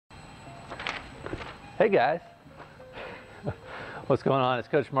Hey guys, what's going on? It's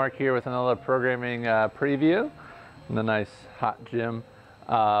Coach Mark here with another programming preview in the nice hot gym.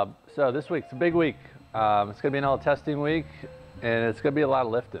 So this week's a big week. It's going to be another testing week, and it's going to be a lot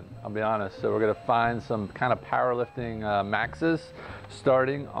of lifting, I'll be honest. So we're going to find some kind of powerlifting maxes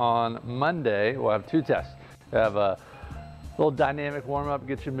starting on Monday. We'll have two tests. We have a little dynamic warm-up,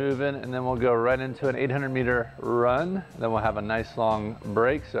 get you moving, and then we'll go right into an 800-meter run. Then we'll have a nice long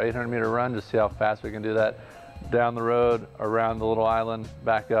break, so 800-meter run, just see how fast we can do that. Down the road, around the little island,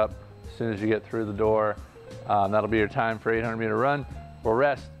 back up as soon as you get through the door. That'll be your time for 800-meter run. We'll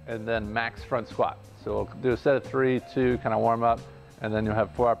rest, and then max front squat. So we'll do a set of 3, 2, kind of warm up, and then you'll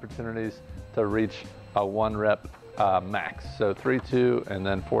have 4 opportunities to reach a 1 rep max. So 3, 2, and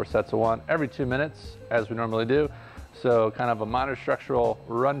then 4 sets of 1 every 2 minutes, as we normally do. So kind of a minor structural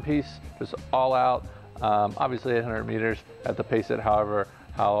run piece, just all out. Obviously 800 meters at the pace it, however,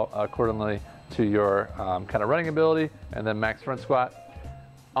 accordingly to your kind of running ability, and then max front squat.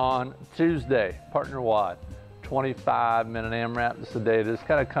 On Tuesday, partner WOD, 25-minute AMRAP. This is the day to just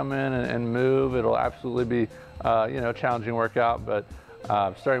kind of come in and move. It'll absolutely be a challenging workout, but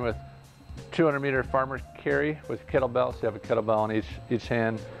starting with 200-meter farmer carry with kettlebell. So you have a kettlebell on each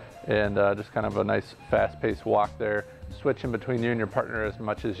hand, and just kind of a nice fast-paced walk there. Switch in between you and your partner as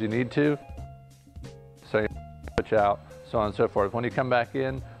much as you need to. So you switch out, so on and so forth. When you come back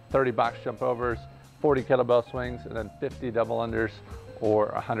in, 30 box jump overs, 40 kettlebell swings, and then 50 double unders or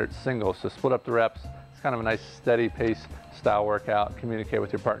 100 singles. So split up the reps. It's kind of a nice steady pace style workout. Communicate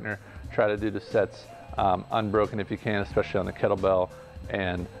with your partner. Try to do the sets unbroken if you can, especially on the kettlebell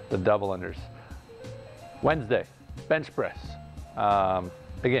and the double unders. Wednesday, bench press.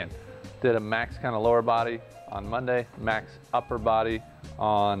 Again, did a max kind of lower body on Monday, max upper body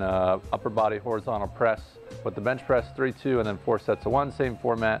on upper body horizontal press with the bench press, 3, 2, and then 4 sets of 1, same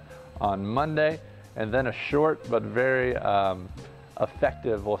format on Monday. And then a short but very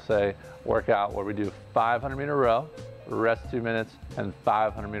effective, we'll say, workout where we do 500-meter row, rest 2 minutes, and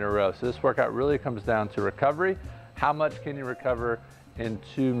 500-meter row. So this workout really comes down to recovery. How much can you recover in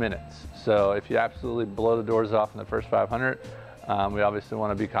 2 minutes? So if you absolutely blow the doors off in the first 500, we obviously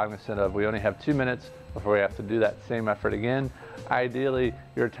want to be cognizant of we only have 2 minutes before we have to do that same effort again. Ideally,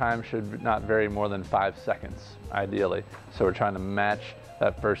 your time should not vary more than 5 seconds, ideally. So we're trying to match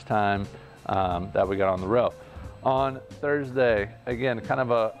that first time that we got on the row. On Thursday, again, kind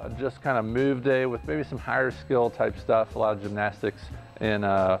of a just kind of move day with maybe some higher skill type stuff, a lot of gymnastics in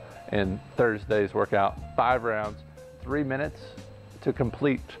Thursday's workout. 5 rounds, 3 minutes to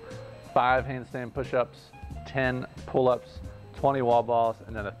complete. 5 handstand push-ups, 10 pull-ups, 20 wall balls,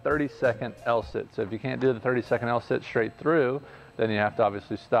 and then a 30-second L-sit. So if you can't do the 30-second L-sit straight through, then you have to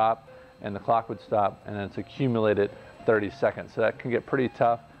obviously stop, and the clock would stop, and then it's accumulated 30 seconds. So that can get pretty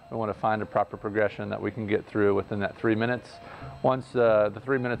tough. We want to find a proper progression that we can get through within that 3 minutes. Once the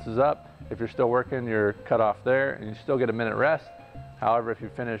 3 minutes is up, if you're still working, you're cut off there, and you still get a minute rest. However, if you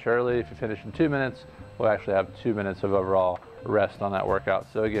finish early, if you finish in 2 minutes, we'll actually have 2 minutes of overall rest on that workout.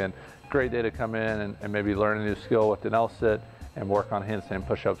 So again, great day to come in and maybe learn a new skill with an L-sit and work on handstand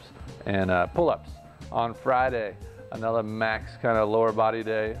push-ups and pull-ups. On Friday, another max kind of lower body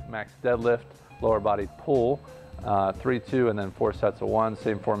day, max deadlift, lower body pull, 3, 2, and then 4 sets of 1,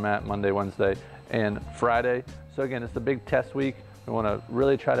 same format, Monday, Wednesday, and Friday. So again, it's a big test week. We want to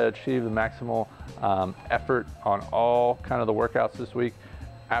really try to achieve the maximal effort on all kind of the workouts this week.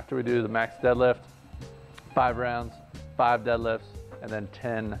 After we do the max deadlift, 5 rounds, 5 deadlifts, and then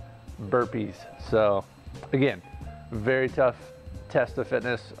 10 burpees. So again, very tough test of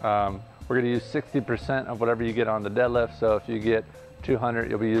fitness. We're going to use 60% of whatever you get on the deadlift. So if you get 200,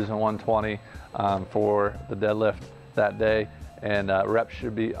 you'll be using 120 for the deadlift that day. And reps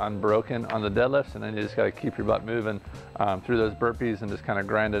should be unbroken on the deadlifts. And then you just got to keep your butt moving through those burpees and just kind of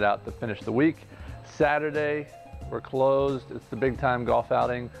grind it out to finish the week. Saturday, we're closed. It's the big time golf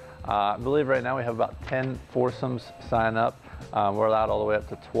outing. I believe right now we have about 10 foursomes sign up. We're allowed all the way up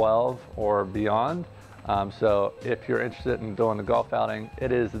to 12 or beyond. So if you're interested in doing the golf outing,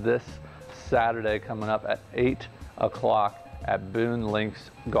 it is this Saturday coming up at 8 o'clock at Boone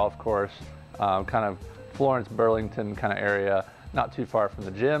Links Golf Course, kind of Florence, Burlington kind of area, not too far from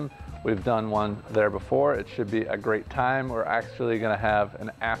the gym. We've done one there before. It should be a great time. We're actually going to have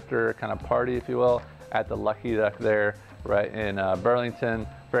an after kind of party, if you will, at the Lucky Duck there, right in Burlington,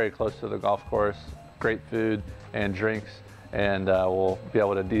 very close to the golf course. Great food and drinks, and we'll be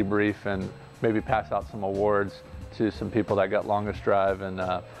able to debrief and maybe pass out some awards to some people that got longest drive and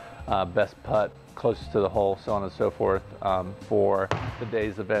best putt closest to the hole, so on and so forth, for the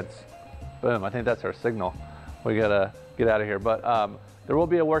day's events. Boom, I think that's our signal. We gotta get out of here. But There will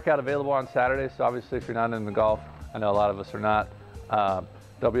be a workout available on Saturday, so obviously if you're not into golf, I know a lot of us are not,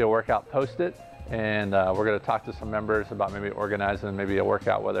 there'll be a workout posted, and we're going to talk to some members about maybe organizing maybe a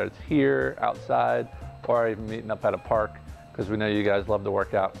workout, whether it's here, outside, or even meeting up at a park, because we know you guys love to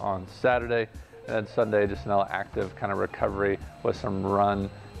work out on Saturday. And then Sunday, just another active kind of recovery with some run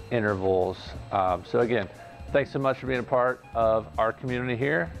intervals. So again, thanks so much for being a part of our community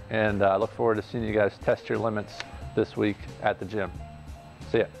here, and I look forward to seeing you guys test your limits this week at the gym.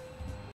 See ya.